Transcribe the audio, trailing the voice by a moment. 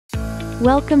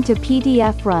Welcome to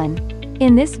PDFRun.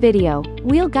 In this video,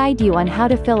 we'll guide you on how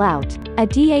to fill out a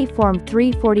DA Form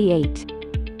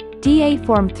 348. DA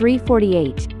Form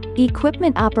 348,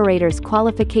 Equipment Operator's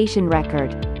Qualification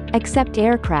Record, Except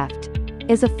Aircraft,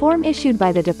 is a form issued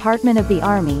by the Department of the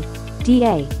Army,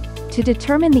 DA, to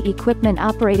determine the equipment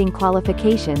operating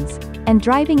qualifications and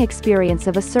driving experience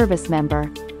of a service member.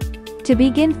 To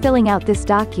begin filling out this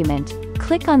document,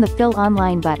 click on the Fill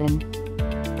Online button.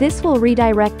 This will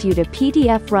redirect you to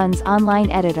PDFRun's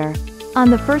online editor. On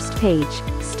the first page,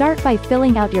 start by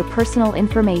filling out your personal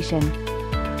information.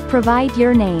 Provide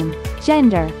your name,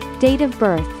 gender, date of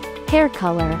birth, hair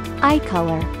color, eye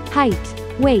color, height,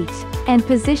 weight, and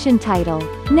position title.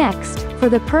 Next, for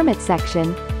the permit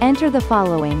section, enter the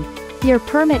following: your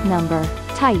permit number,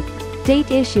 type, date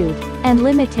issued, and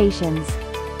limitations.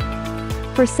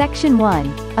 For Section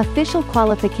 1, Official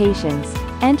Qualifications,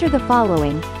 enter the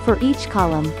following, for each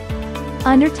column.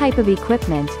 Under Type of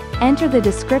Equipment, enter the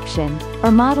description,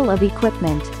 or model of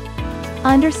equipment.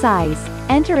 Under Size,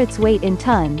 enter its weight in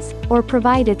tons, or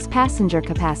provide its passenger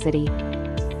capacity.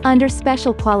 Under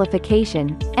Special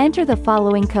Qualification, enter the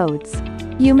following codes.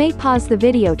 You may pause the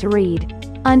video to read.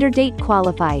 Under Date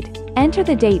Qualified, enter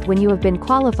the date when you have been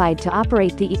qualified to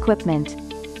operate the equipment.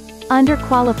 Under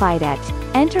Qualified at,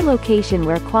 enter location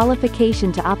where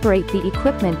qualification to operate the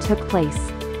equipment took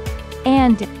place.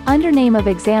 And, under Name of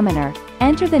Examiner,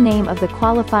 enter the name of the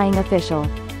qualifying official.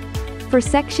 For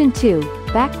Section 2,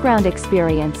 Background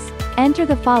Experience, enter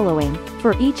the following,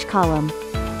 for each column.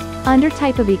 Under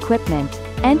Type of Equipment,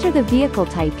 enter the vehicle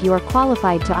type you are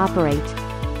qualified to operate.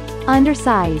 Under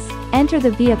Size, enter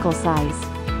the vehicle size.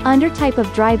 Under Type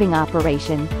of Driving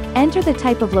Operation, enter the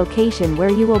type of location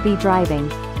where you will be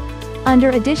driving.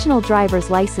 Under Additional Driver's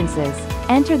Licenses,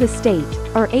 enter the state,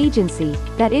 or agency,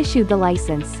 that issued the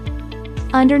license.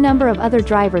 Under Number of Other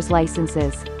Driver's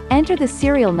Licenses, enter the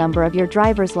serial number of your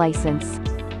driver's license.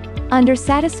 Under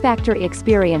Satisfactory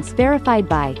Experience Verified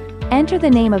By, enter the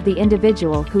name of the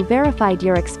individual who verified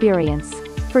your experience.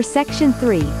 For Section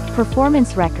 3,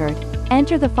 Performance Record,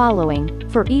 enter the following,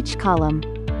 for each column.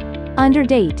 Under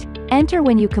Date, enter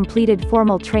when you completed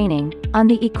formal training on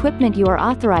the equipment you are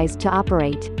authorized to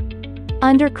operate.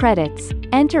 Under Credits,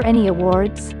 enter any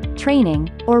awards, training,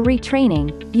 or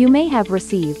retraining you may have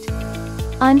received.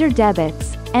 Under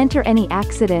Debits, enter any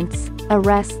accidents,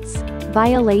 arrests,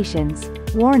 violations,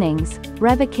 warnings,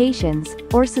 revocations,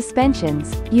 or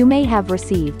suspensions you may have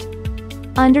received.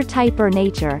 Under Type or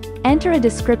Nature, enter a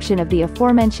description of the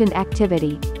aforementioned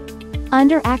activity.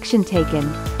 Under Action Taken,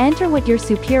 enter what your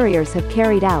superiors have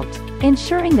carried out,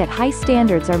 ensuring that high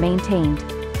standards are maintained.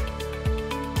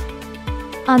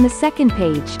 On the second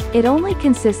page, it only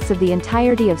consists of the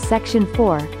entirety of Section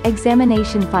 4,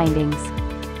 Examination Findings.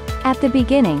 At the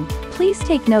beginning, please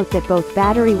take note that both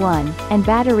Battery 1 and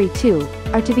Battery 2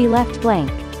 are to be left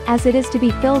blank, as it is to be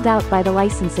filled out by the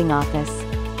licensing office.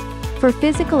 For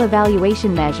physical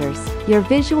evaluation measures, your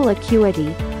visual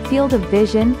acuity, field of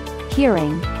vision,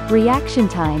 hearing, reaction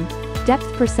time,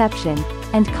 depth perception,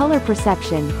 and color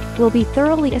perception will be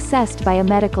thoroughly assessed by a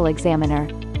medical examiner.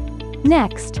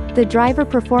 Next, the driver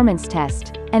performance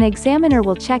test. An examiner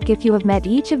will check if you have met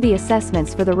each of the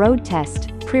assessments for the road test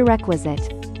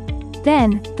prerequisite.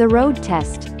 Then, the road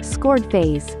test, scored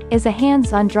phase, is a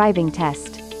hands-on driving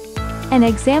test. An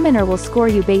examiner will score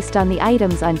you based on the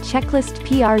items on Checklist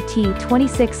PRT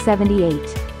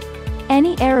 2678.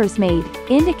 Any errors made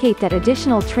indicate that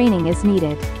additional training is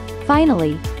needed.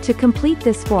 Finally, to complete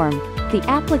this form, the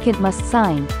applicant must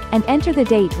sign and enter the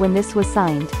date when this was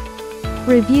signed.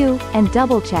 Review and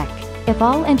double-check if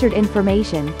all entered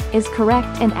information is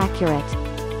correct and accurate.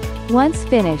 Once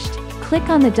finished, click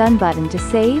on the Done button to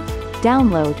save,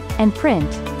 download, and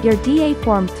print your DA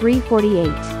Form 348.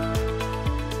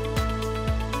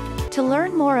 To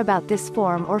learn more about this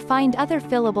form or find other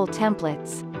fillable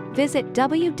templates, visit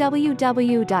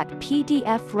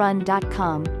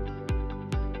www.pdfrun.com.